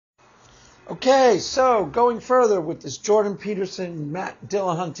Okay, so going further with this Jordan Peterson, Matt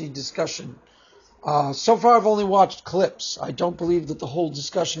Dillahunty discussion. So far I've only watched clips. I don't believe that the whole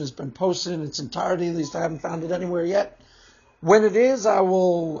discussion has been posted in its entirety. At least I haven't found it anywhere yet. When it is, I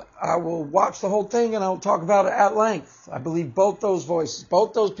will watch the whole thing and I will talk about it at length. I believe both those voices,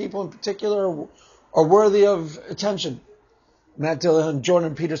 both those people in particular, are worthy of attention. Matt Dillahunty and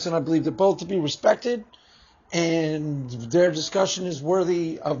Jordan Peterson, I believe they're both to be respected, and their discussion is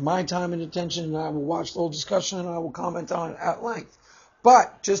worthy of my time and attention, and I will watch the whole discussion and I will comment on it at length.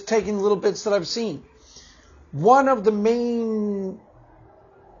 But just taking little bits that I've seen. One of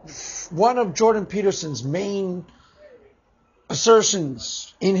Jordan Peterson's main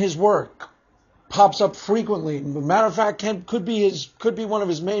assertions in his work pops up frequently. As a matter of fact, could be one of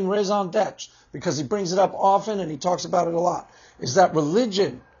his main raison d'etre, because he brings it up often and he talks about it a lot, is that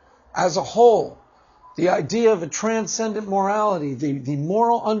religion as a whole, the idea of a transcendent morality, the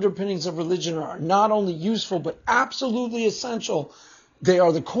moral underpinnings of religion are not only useful but absolutely essential. They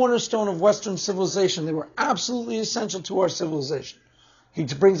are the cornerstone of Western civilization. They were absolutely essential to our civilization. He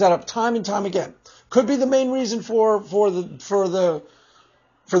brings that up time and time again. Could be the main reason for the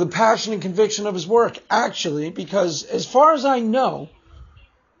passion and conviction of his work, actually, because as far as I know,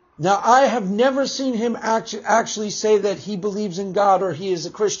 now I have never seen him actually say that he believes in God or he is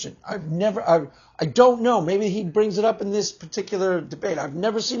a Christian. I don't know. Maybe he brings it up in this particular debate. I've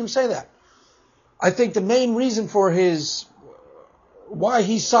never seen him say that. I think the main reason for why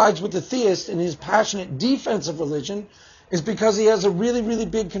he sides with the theist in his passionate defense of religion is because he has a really, really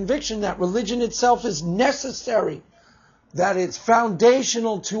big conviction that religion itself is necessary, that it's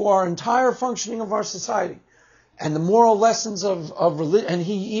foundational to our entire functioning of our society. And the moral lessons of religion, and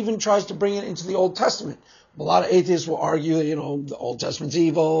he even tries to bring it into the Old Testament. A lot of atheists will argue, the Old Testament's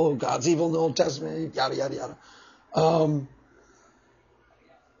evil, God's evil in the Old Testament, yada, yada, yada.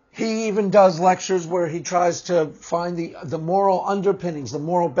 He even does lectures where he tries to find the moral underpinnings, the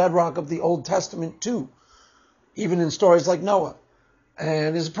moral bedrock of the Old Testament too, even in stories like Noah.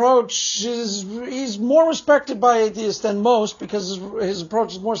 And his approach he's more respected by atheists than most because his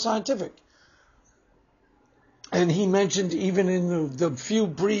approach is more scientific. And he mentioned even in the few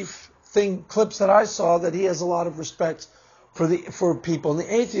brief clips that I saw that he has a lot of respect for people in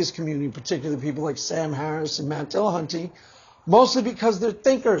the atheist community, particularly people like Sam Harris and Matt Dillahunty, mostly because they're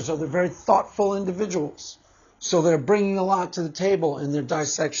thinkers or they're very thoughtful individuals. So they're bringing a lot to the table in their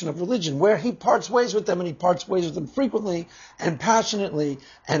dissection of religion, where he parts ways with them, and he parts ways with them frequently and passionately,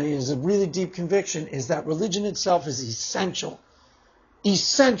 and it is a really deep conviction, is that religion itself is essential.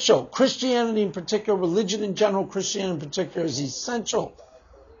 Essential. Christianity in particular, religion in general, Christianity in particular, is essential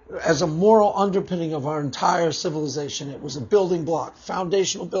as a moral underpinning of our entire civilization. It was a building block,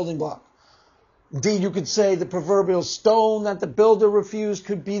 foundational building block. Indeed, you could say the proverbial stone that the builder refused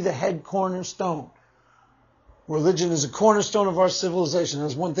could be the head cornerstone. Religion is a cornerstone of our civilization.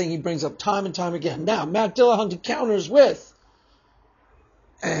 That's one thing he brings up time and time again. Now, Matt Dillahunty counters with,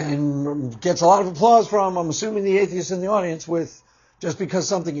 and gets a lot of applause from, I'm assuming, the atheists in the audience, with, just because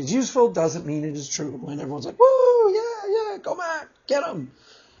something is useful doesn't mean it is true. When everyone's like, woo, yeah, go Matt, get him.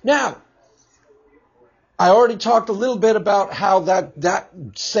 Now, I already talked a little bit about how that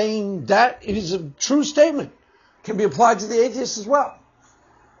saying that it is a true statement can be applied to the atheists as well.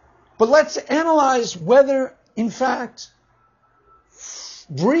 But let's analyze whether, in fact,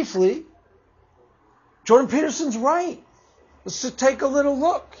 briefly, Jordan Peterson's right. Let's just take a little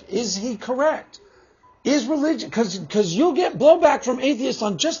look. Is he correct? Is religion, because you'll get blowback from atheists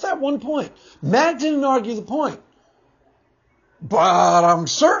on just that one point. Matt didn't argue the point. But I'm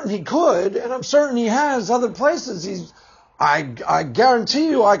certain he could, and I'm certain he has other places. I guarantee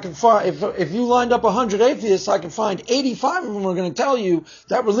you, I can find, if you lined up 100 atheists, I can find 85 of them are going to tell you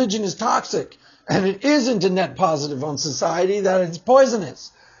that religion is toxic, and it isn't a net positive on society, that it's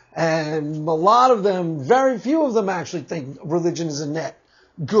poisonous. And a lot of them, very few of them actually think religion is a net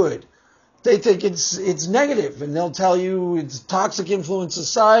good. They think it's negative, and they'll tell you it's toxic influence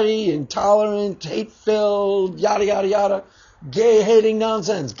society, intolerant, hate-filled, yada, yada, yada. Gay-hating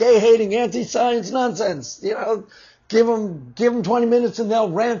nonsense, gay-hating anti-science nonsense. Give them 20 minutes and they'll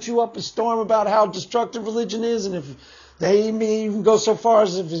rant you up a storm about how destructive religion is, and if they may even go so far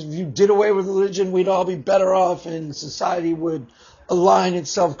as if you did away with religion, we'd all be better off and society would align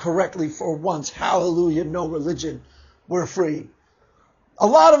itself correctly for once. Hallelujah, no religion. We're free. A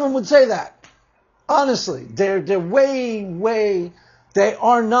lot of them would say that. Honestly, they're way they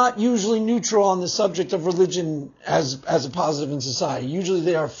are not usually neutral on the subject of religion as a positive in society. Usually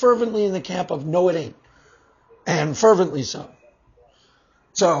they are fervently in the camp of no it ain't. And fervently so.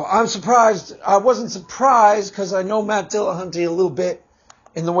 So I'm surprised. I wasn't surprised because I know Matt Dillahunty a little bit.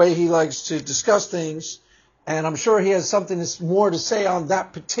 in the way he likes to discuss things, and I'm sure he has something more to say on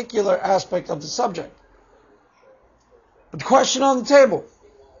that particular aspect of the subject. But the question on the table,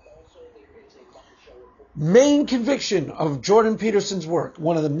 main conviction of Jordan Peterson's work,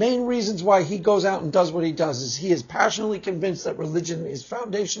 one of the main reasons why he goes out and does what he does, is he is passionately convinced that religion is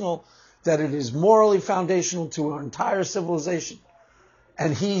foundational, that it is morally foundational to our entire civilization.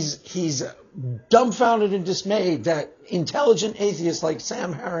 And he's dumbfounded and dismayed that intelligent atheists like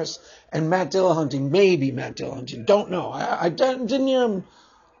Sam Harris and Matt Dillahunty, maybe Matt Dillahunty, don't know. I didn't hear him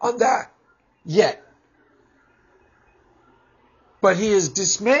on that yet. But he is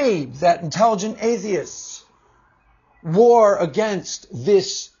dismayed that intelligent atheists war against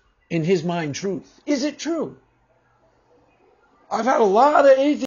this, in his mind, truth. Is it true? I've had a lot of atheists